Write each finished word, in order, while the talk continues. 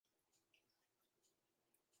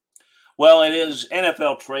Well, it is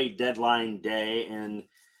NFL trade deadline day, and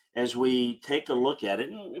as we take a look at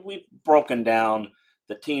it, and we've broken down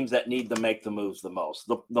the teams that need to make the moves the most,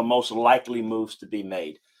 the most likely moves to be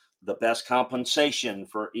made, the best compensation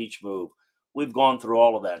for each move. We've gone through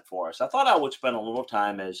all of that for us. I thought I would spend a little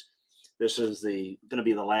time as this is the going to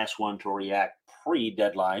be the last one to react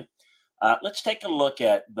pre-deadline. Let's take a look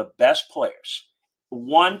at the best players,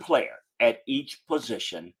 one player at each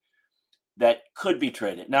position that could be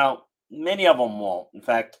traded. Now, many of them won't. In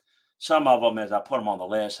fact, some of them, as I put them on the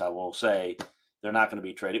list, I will say they're not going to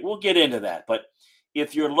be traded. We'll get into that. But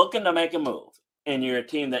if you're looking to make a move and you're a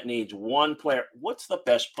team that needs one player, what's the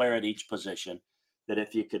best player at each position that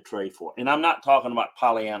if you could trade for? And I'm not talking about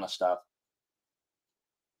Pollyanna stuff,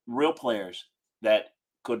 real players that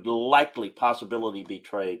could likely possibility be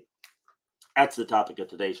traded. That's the topic of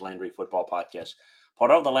today's Landry Football Podcast,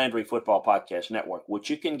 part of the Landry Football Podcast Network, which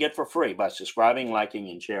you can get for free by subscribing, liking,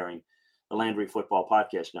 and sharing the Landry Football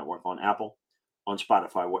Podcast Network on Apple, on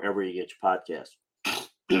Spotify, wherever you get your podcasts.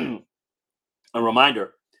 A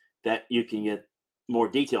reminder that you can get more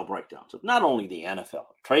detailed breakdowns of not only the NFL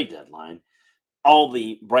trade deadline, all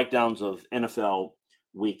the breakdowns of NFL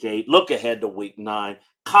Week 8, look ahead to Week 9,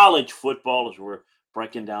 college football as we're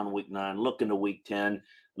breaking down Week 9, looking to Week 10,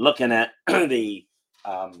 looking at the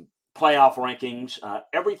playoff rankings,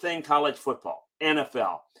 everything college football,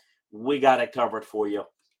 NFL. We got it covered for you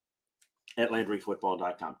at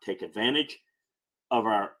LandryFootball.com. Take advantage of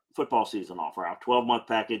our football season offer. Our 12-month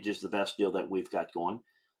package is the best deal that we've got going.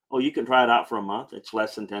 Oh, you can try it out for a month. It's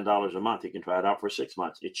less than $10 a month. You can try it out for 6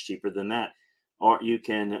 months. It's cheaper than that. Or you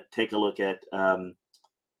can take a look at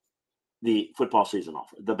the football season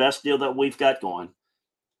offer. The best deal that we've got going,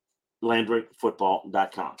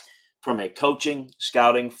 LandryFootball.com. From a coaching,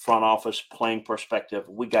 scouting, front office, playing perspective,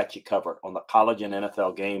 we got you covered on the college and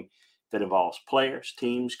NFL game that involves players,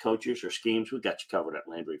 teams, coaches, or schemes. We got you covered at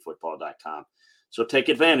LandryFootball.com. So take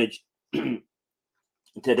advantage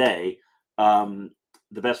today. The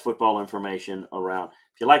best football information around.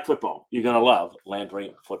 If you like football, you're going to love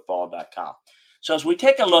LandryFootball.com. So as we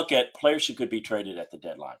take a look at players who could be traded at the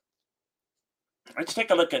deadline, let's take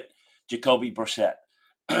a look at Jacoby Brissett,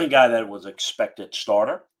 a guy that was expected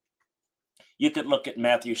starter. You could look at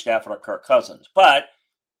Matthew Stafford or Kirk Cousins, but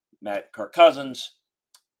Kirk Cousins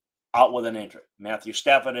out with an injury. Matthew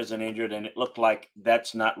Stafford isn't injured, and it looked like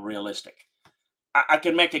that's not realistic. I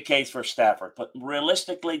can make a case for Stafford, but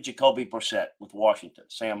realistically, Jacoby Brissett with Washington,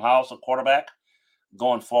 Sam Howell's the quarterback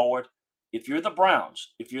going forward. If you're the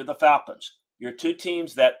Browns, if you're the Falcons, you're two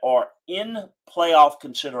teams that are in playoff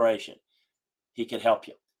consideration, he could help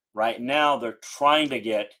you. Right now, they're trying to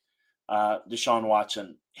get Deshaun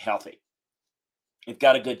Watson healthy. They've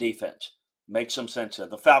got a good defense. Makes some sense there.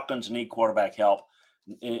 The Falcons need quarterback help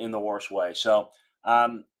in the worst way. So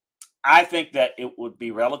I think that it would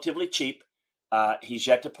be relatively cheap. He's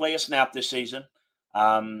yet to play a snap this season.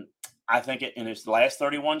 I think in his last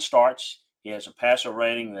 31 starts, he has a passer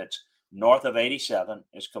rating that's north of 87,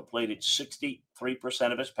 has completed 63%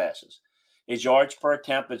 of his passes. His yards per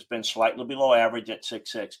attempt has been slightly below average at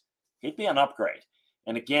 6.6. He'd be an upgrade.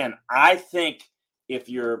 And again, I think if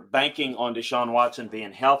you're banking on Deshaun Watson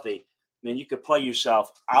being healthy, then you could play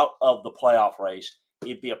yourself out of the playoff race.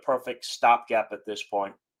 He'd be a perfect stopgap at this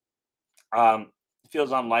point. It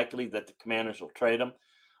feels unlikely that the Commanders will trade him,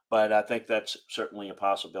 but I think that's certainly a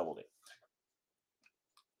possibility.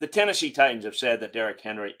 The Tennessee Titans have said that Derrick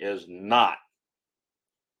Henry is not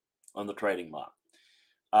on the trading block.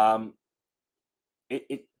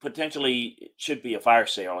 It potentially should be a fire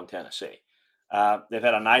sale in Tennessee. They've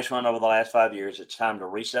had a nice run over the last 5 years. It's time to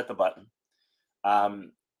reset the button.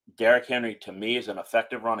 Derrick Henry, to me, is an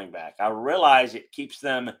effective running back. I realize it keeps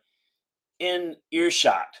them in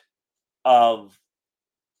earshot of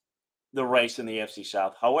the race in the NFC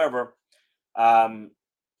South. However, and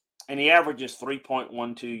he averages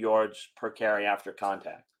 3.12 yards per carry after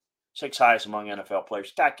contact, 6th highest among NFL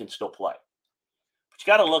players. Guy can still play. But you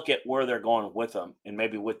got to look at where they're going with him and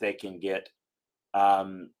maybe what they can get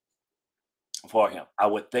for him. I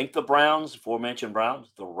would think the Browns, aforementioned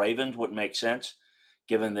Browns, the Ravens would make sense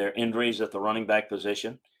given their injuries at the running back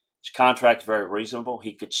position. His contract's very reasonable.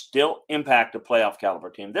 He could still impact a playoff caliber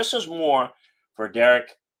team. This is more for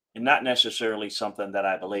Derrick and not necessarily something that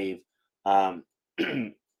I believe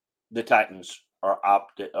the Titans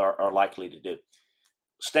are likely to do.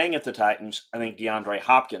 Staying at the Titans, I think DeAndre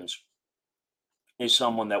Hopkins is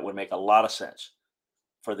someone that would make a lot of sense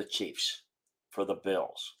for the Chiefs, for the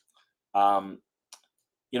Bills.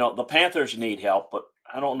 The Panthers need help, but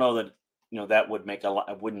I don't know that that would make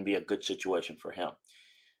it wouldn't be a good situation for him.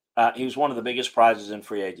 He was one of the biggest prizes in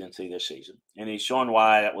free agency this season, and he's shown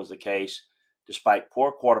why that was the case. Despite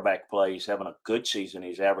poor quarterback play, he's having a good season.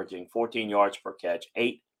 He's averaging 14 yards per catch,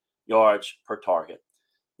 8 yards per target.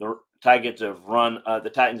 The Titans have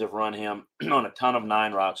run him on a ton of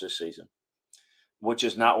 9 routes this season, which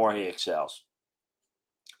is not where he excels.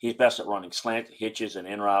 He's best at running slant, hitches, and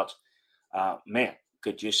in routes. Man,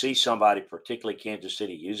 could you see somebody, particularly Kansas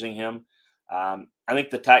City, using him? I think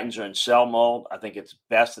the Titans are in sell mode. I think it's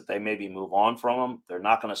best that they maybe move on from him. They're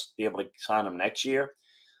not going to be able to sign him next year.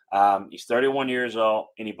 He's 31 years old,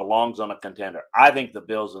 and he belongs on a contender. I think the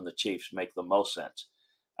Bills and the Chiefs make the most sense.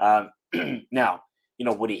 Now,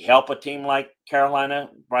 would he help a team like Carolina,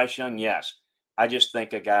 Bryce Young? Yes. I just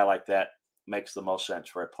think a guy like that makes the most sense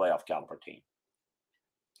for a playoff caliber team.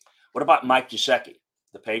 What about Mike Gesicki,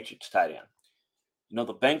 the Patriots tight end?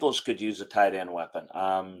 The Bengals could use a tight end weapon.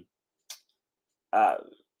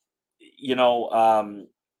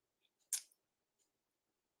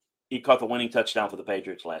 He caught the winning touchdown for the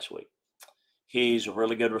Patriots last week. He's a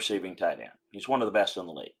really good receiving tight end. He's one of the best in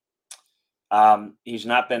the league. He's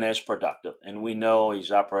not been as productive, and we know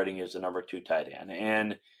he's operating as the number 2 tight end.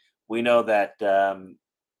 And we know that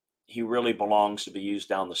he really belongs to be used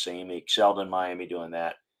down the seam. He excelled in Miami doing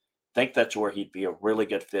that. I think that's where he'd be a really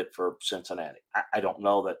good fit for Cincinnati. I don't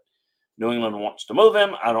know that New England wants to move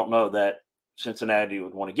him. I don't know that Cincinnati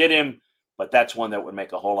would want to get him, but that's one that would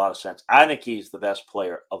make a whole lot of sense. I think he's the best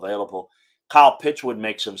player available. Kyle Pitts would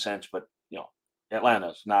make some sense, but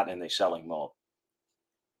Atlanta's not in the selling mode.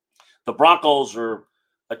 The Broncos are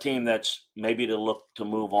a team that's maybe to look to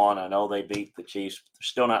move on. I know they beat the Chiefs. They're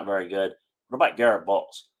still not very good. What about Garrett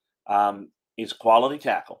Bowles? He's a quality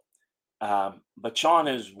tackle. But Sean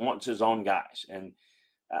wants his own guys. And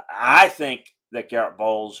I think that Garrett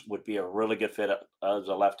Bowles would be a really good fit as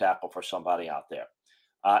a left tackle for somebody out there.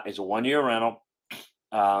 It's a 1-year rental.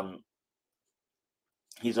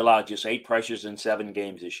 He's allowed just 8 pressures in 7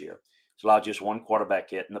 games this year. He's allowed just 1 quarterback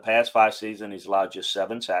hit. In the past 5 seasons, he's allowed just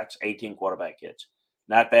 7 sacks, 18 quarterback hits.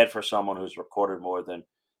 Not bad for someone who's recorded more than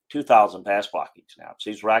 2,000 pass blocking snaps.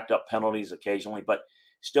 He's racked up penalties occasionally, but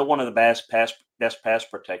still one of the best pass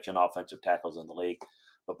protection offensive tackles in the league.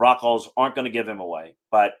 The Broncos aren't going to give him away,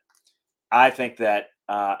 but I think that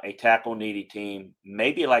a tackle-needy team,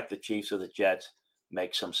 maybe like the Chiefs or the Jets,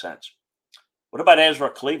 makes some sense. What about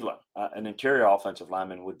Ezra Cleveland? An interior offensive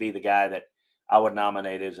lineman would be the guy that I would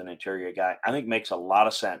nominate as an interior guy. I think makes a lot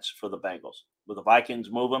of sense for the Bengals. Will the Vikings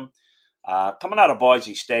move him? Coming out of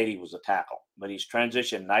Boise State, he was a tackle, but he's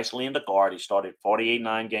transitioned nicely into guard. He started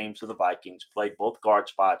 48-9 games for the Vikings, played both guard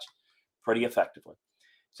spots pretty effectively.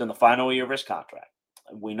 He's in the final year of his contract.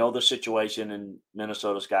 We know the situation in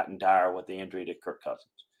Minnesota's gotten dire with the injury to Kirk Cousins.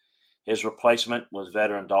 His replacement was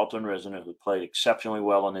veteran Dalton Risner, who played exceptionally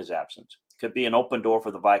well in his absence. Could be an open door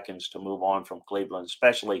for the Vikings to move on from Cleveland,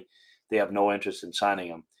 especially if they have no interest in signing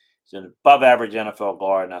him. He's an above-average NFL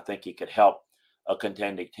guard, and I think he could help a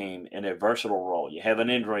contending team in a versatile role. You have an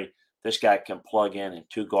injury, this guy can plug in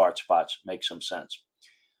 2 guard spots, make some sense.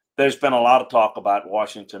 There's been a lot of talk about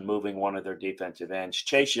Washington moving one of their defensive ends.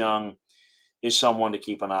 Chase Young is someone to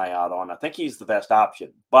keep an eye out on. I think he's the best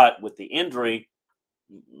option, but with the injury,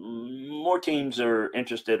 more teams are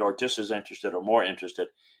interested or just as interested or more interested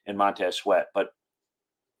in Montez Sweat. But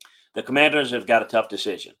the Commanders have got a tough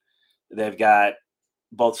decision. They've got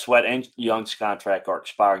both Sweat and Young's contract are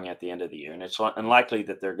expiring at the end of the year, and it's unlikely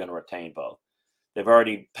that they're going to retain both. They've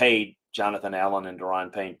already paid Jonathan Allen and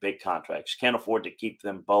Daron Payne big contracts. Can't afford to keep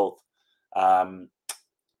them both. The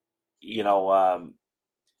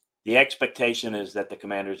expectation is that the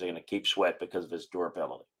Commanders are going to keep Sweat because of his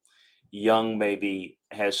durability. Young maybe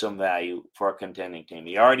has some value for a contending team.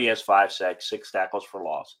 He already has 5 sacks, 6 tackles for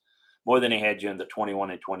loss, more than he had during the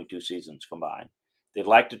 21 and 22 seasons combined. They'd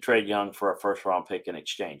like to trade Young for a first-round pick in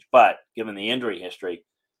exchange, but given the injury history,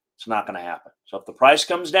 it's not going to happen. So if the price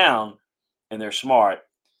comes down and they're smart,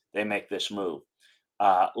 they make this move.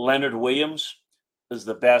 Leonard Williams is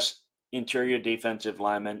the best interior defensive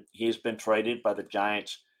lineman. He's been traded by the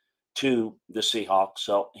Giants to the Seahawks,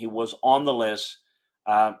 so he was on the list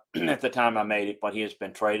at the time I made it, but he has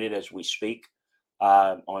been traded as we speak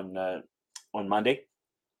on Monday.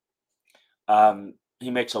 He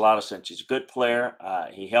makes a lot of sense. He's a good player.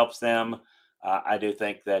 He helps them. I do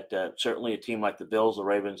think that certainly a team like the Bills, the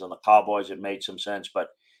Ravens, and the Cowboys, it made some sense, but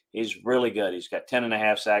he's really good. He's got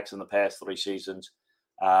 10.5 sacks in the past 3 seasons,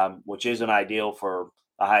 which isn't ideal for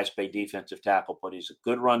the highest paid defensive tackle, but he's a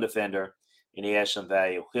good run defender, and he has some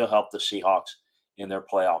value. He'll help the Seahawks in their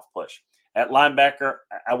playoff push. At linebacker,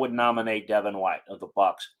 I would nominate Devin White of the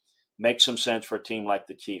Bucs. Makes some sense for a team like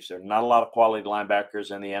the Chiefs. There are not a lot of quality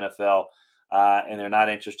linebackers in the NFL. and they're not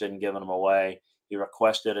interested in giving him away. He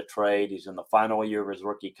requested a trade. He's in the final year of his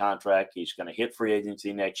rookie contract. He's going to hit free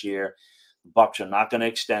agency next year. The Bucs are not going to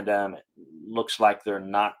extend him. It looks like they're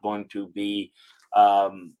not going to be.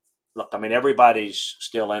 Look, I mean, everybody's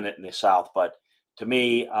still in it in the South, but to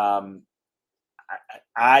me, I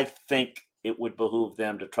think it would behoove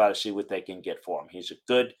them to try to see what they can get for him. He's a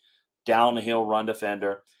good down the hill run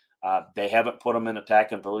defender. They haven't put him in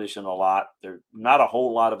attacking position a lot. There's not a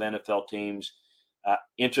whole lot of NFL teams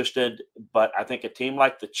interested, but I think a team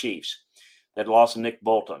like the Chiefs that lost Nick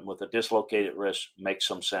Bolton with a dislocated wrist makes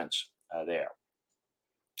some sense there.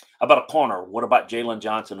 How about a corner? What about Jalen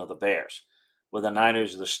Johnson of the Bears? With the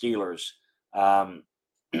Niners, the Steelers,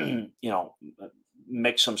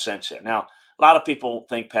 makes some sense there. Now, a lot of people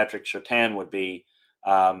think Patrick Surtain would be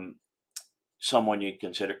someone you'd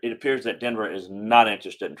consider. It appears that Denver is not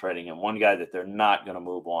interested in trading him. One guy that they're not going to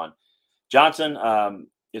move on. Johnson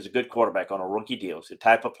is a good quarterback on a rookie deal. He's the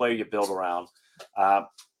type of player you build around.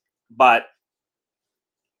 But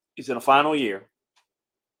he's in a final year.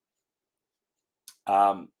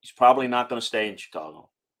 He's probably not going to stay in Chicago.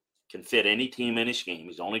 Can fit any team in his scheme.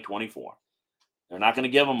 He's only 24. They're not going to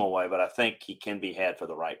give him away, but I think he can be had for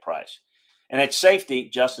the right price. And at safety,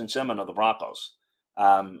 Justin Simmons of the Broncos.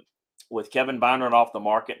 With Kevin Byard off the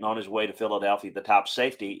market and on his way to Philadelphia, the top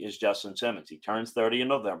safety is Justin Simmons. He turns 30 in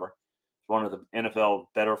November. He's one of the NFL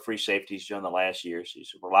better free safeties during the last years.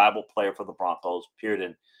 He's a reliable player for the Broncos, appeared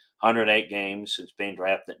in 108 games since being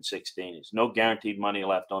drafted in 16. There's no guaranteed money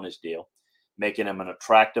left on his deal, making him an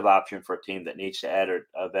attractive option for a team that needs to add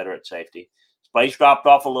a veteran at safety. His play's dropped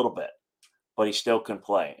off a little bit, but he still can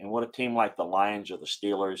play. And what a team like the Lions or the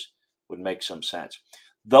Steelers would make some sense.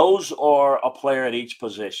 Those are a player at each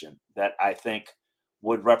position that I think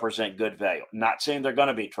would represent good value. Not saying they're going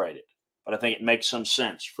to be traded, but I think it makes some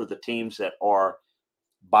sense for the teams that are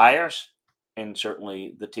buyers and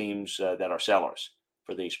certainly the teams that are sellers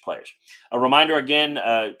for these players. A reminder again,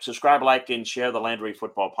 subscribe, like, and share the Landry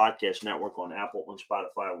Football Podcast Network on Apple and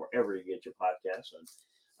Spotify, wherever you get your podcasts.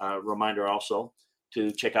 And reminder also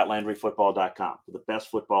to check out LandryFootball.com for the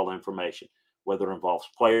best football information, whether it involves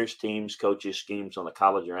players, teams, coaches, schemes on the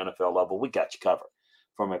college or NFL level. We got you covered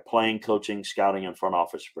from a playing, coaching, scouting, and front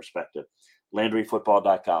office perspective.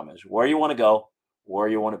 LandryFootball.com is where you want to go, where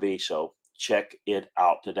you want to be. So check it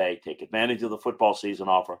out today. Take advantage of the football season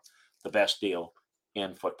offer, the best deal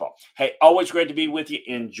in football. Hey, always great to be with you.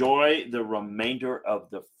 Enjoy the remainder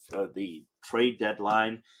of the trade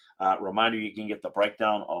deadline. Reminder, you can get the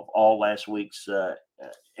breakdown of all last week's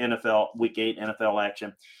NFL Week 8 NFL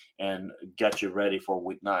action and get you ready for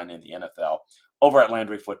Week 9 in the NFL over at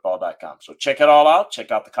LandryFootball.com. So check it all out.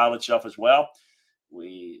 Check out the college stuff as well.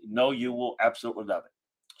 We know you will absolutely love it.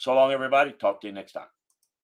 So long, everybody. Talk to you next time.